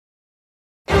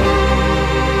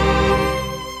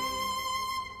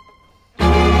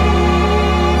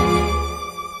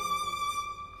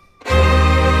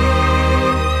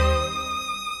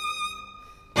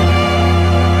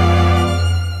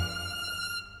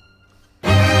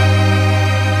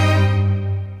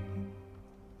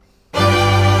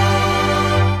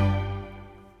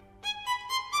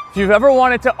If you've ever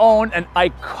wanted to own an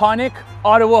iconic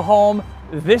Ottawa home,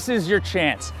 this is your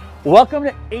chance. Welcome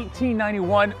to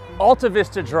 1891 Alta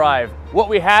Vista Drive. What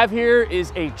we have here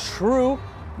is a true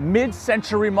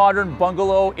mid-century modern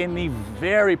bungalow in the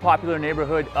very popular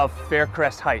neighborhood of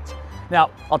Faircrest Heights.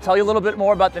 Now, I'll tell you a little bit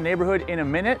more about the neighborhood in a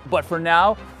minute, but for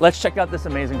now, let's check out this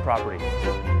amazing property.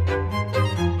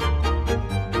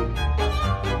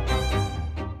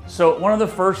 So one of the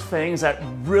first things that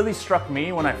really struck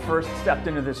me when I first stepped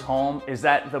into this home is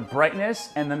that the brightness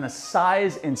and then the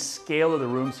size and scale of the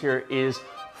rooms here is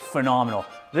phenomenal.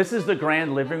 This is the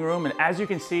grand living room, and as you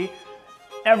can see,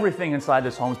 everything inside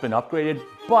this home's been upgraded,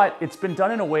 but it's been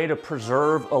done in a way to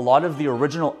preserve a lot of the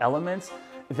original elements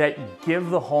that give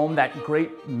the home that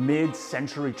great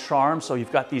mid-century charm. So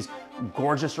you've got these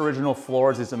gorgeous original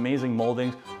floors, these amazing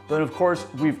moldings, but of course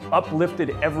we've uplifted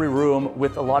every room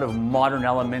with a lot of modern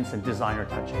elements and designer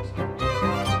touches.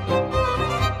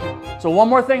 So one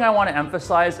more thing I want to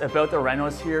emphasize about the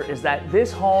renos here is that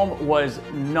this home was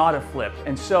not a flip,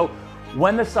 and so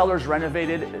when the sellers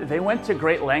renovated, they went to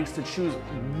great lengths to choose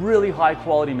really high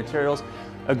quality materials.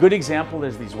 A good example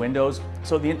is these windows.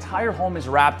 So the entire home is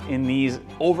wrapped in these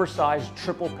oversized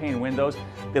triple pane windows.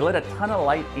 They let a ton of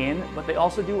light in, but they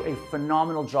also do a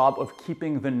phenomenal job of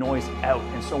keeping the noise out.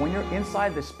 And so when you're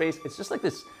inside this space, it's just like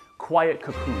this quiet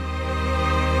cocoon.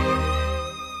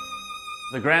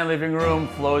 The grand living room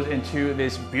flows into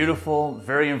this beautiful,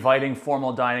 very inviting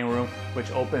formal dining room,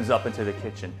 which opens up into the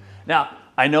kitchen. Now,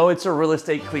 I know it's a real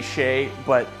estate cliche,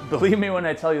 but believe me when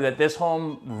I tell you that this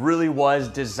home really was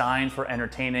designed for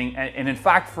entertaining. And in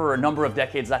fact, for a number of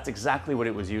decades, that's exactly what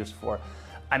it was used for.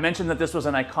 I mentioned that this was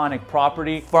an iconic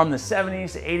property. From the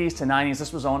 70s to 80s to 90s,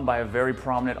 this was owned by a very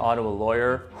prominent Ottawa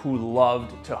lawyer who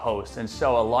loved to host. And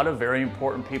so a lot of very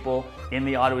important people in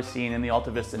the Ottawa scene, in the Alta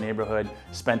Vista neighborhood,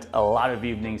 spent a lot of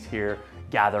evenings here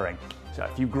gathering. So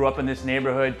if you grew up in this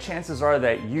neighborhood, chances are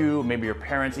that you, maybe your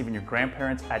parents, even your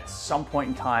grandparents, at some point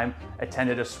in time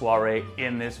attended a soiree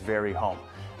in this very home.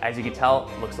 As you can tell,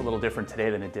 it looks a little different today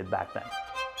than it did back then.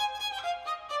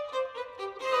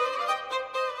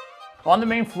 On the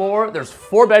main floor, there's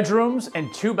 4 bedrooms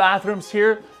and 2 bathrooms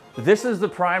here. This is the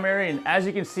primary, and as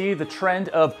you can see, the trend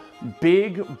of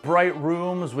big, bright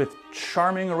rooms with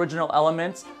charming original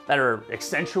elements that are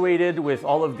accentuated with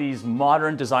all of these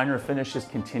modern designer finishes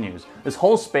continues. This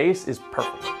whole space is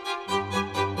perfect.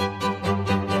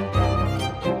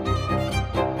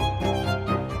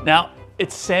 Now,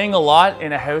 it's saying a lot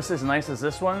in a house as nice as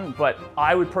this one, but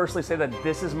I would personally say that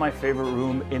this is my favorite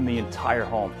room in the entire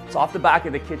home. It's off the back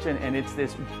of the kitchen, and it's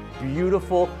this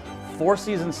beautiful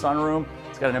 4-season sunroom.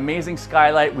 It's got an amazing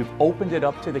skylight. We've opened it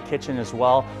up to the kitchen as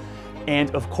well.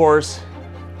 And of course,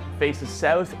 faces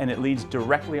south, and it leads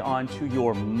directly onto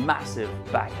your massive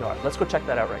backyard. Let's go check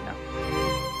that out right now.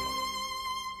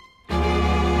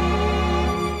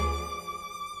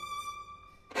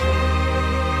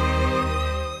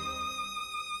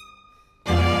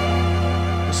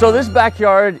 So this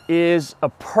backyard is a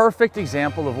perfect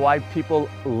example of why people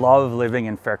love living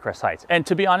in Faircrest Heights. And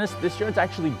to be honest, this yard's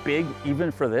actually big even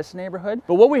for this neighborhood.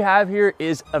 But what we have here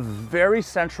is a very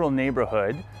central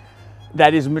neighborhood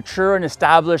that is mature and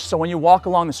established. So when you walk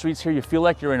along the streets here, you feel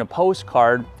like you're in a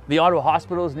postcard. The Ottawa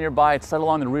Hospital is nearby, it's set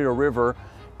along the Rideau River.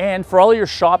 And for all of your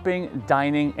shopping,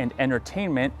 dining, and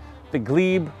entertainment, the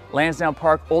Glebe, Lansdowne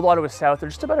Park, Old Ottawa South, they're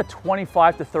just about a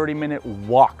 25 to 30-minute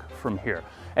walk from here.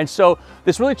 And so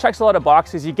this really checks a lot of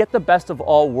boxes. You get the best of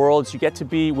all worlds. You get to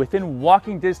be within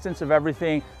walking distance of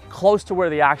everything, close to where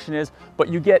the action is, but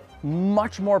you get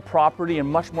much more property and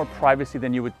much more privacy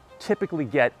than you would typically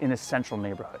get in a central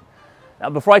neighborhood. Now,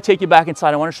 before I take you back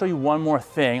inside, I want to show you one more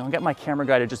thing. I'll get my camera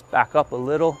guy to just back up a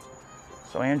little.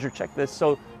 So Andrew, check this.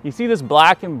 So you see this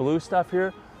black and blue stuff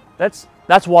here? That's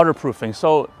waterproofing.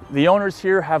 So the owners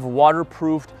here have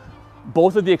waterproofed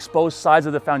both of the exposed sides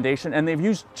of the foundation, and they've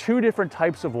used 2 different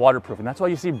types of waterproofing. That's why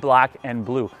you see black and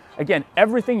blue. Again,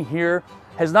 everything here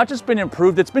has not just been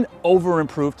improved, it's been over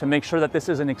improved to make sure that this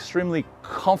is an extremely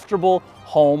comfortable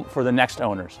home for the next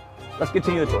owners. Let's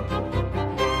continue the tour.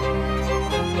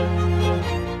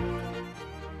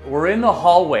 We're in the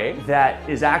hallway that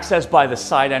is accessed by the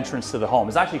side entrance to the home.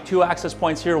 There's actually 2 access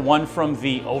points here, one from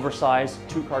the oversized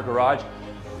 2-car garage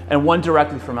and one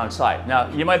directly from outside.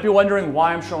 Now, you might be wondering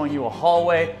why I'm showing you a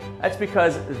hallway. That's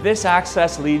because this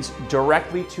access leads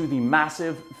directly to the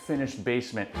massive finished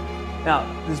basement. Now,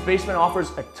 this basement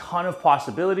offers a ton of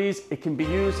possibilities. It can be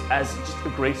used as just a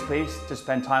great space to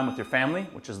spend time with your family,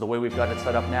 which is the way we've got it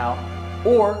set up now.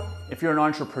 Or if you're an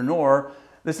entrepreneur,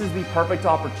 This is the perfect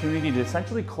opportunity to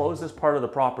essentially close this part of the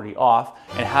property off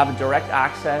and have direct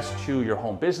access to your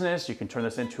home business. You can turn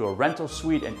this into a rental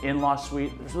suite, an in-law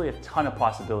suite. There's really a ton of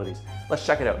possibilities. Let's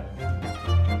check it out.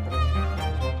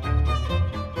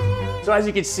 So as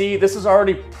you can see, this is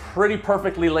already pretty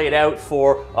perfectly laid out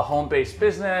for a home-based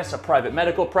business, a private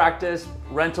medical practice,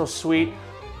 rental suite.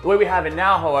 The way we have it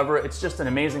now, however, it's just an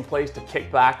amazing place to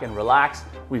kick back and relax.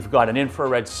 We've got an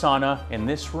infrared sauna in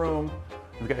this room.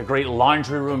 We've got a great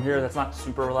laundry room here that's not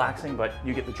super relaxing, but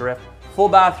you get the drift. Full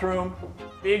bathroom,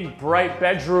 big bright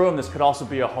bedroom. This could also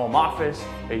be a home office,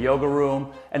 a yoga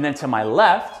room. And then to my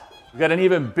left, we've got an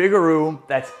even bigger room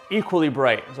that's equally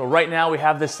bright. So right now we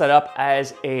have this set up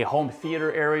as a home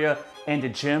theater area and a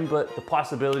gym, but the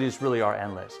possibilities really are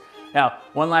endless. Now,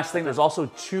 one last thing, there's also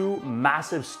 2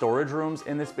 massive storage rooms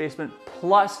in this basement,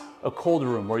 plus a cold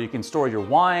room where you can store your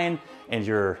wine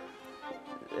and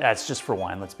that's just for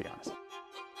wine, let's be honest.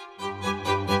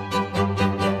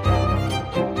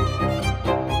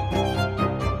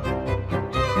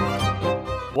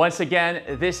 Once again,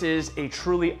 this is a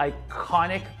truly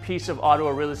iconic piece of Ottawa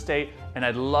real estate, and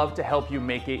I'd love to help you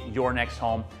make it your next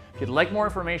home. If you'd like more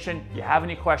information, you have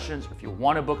any questions, or if you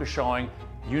want to book a showing,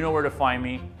 you know where to find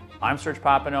me. I'm Serge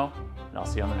Papineau, and I'll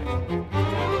see you on the next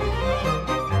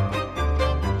one.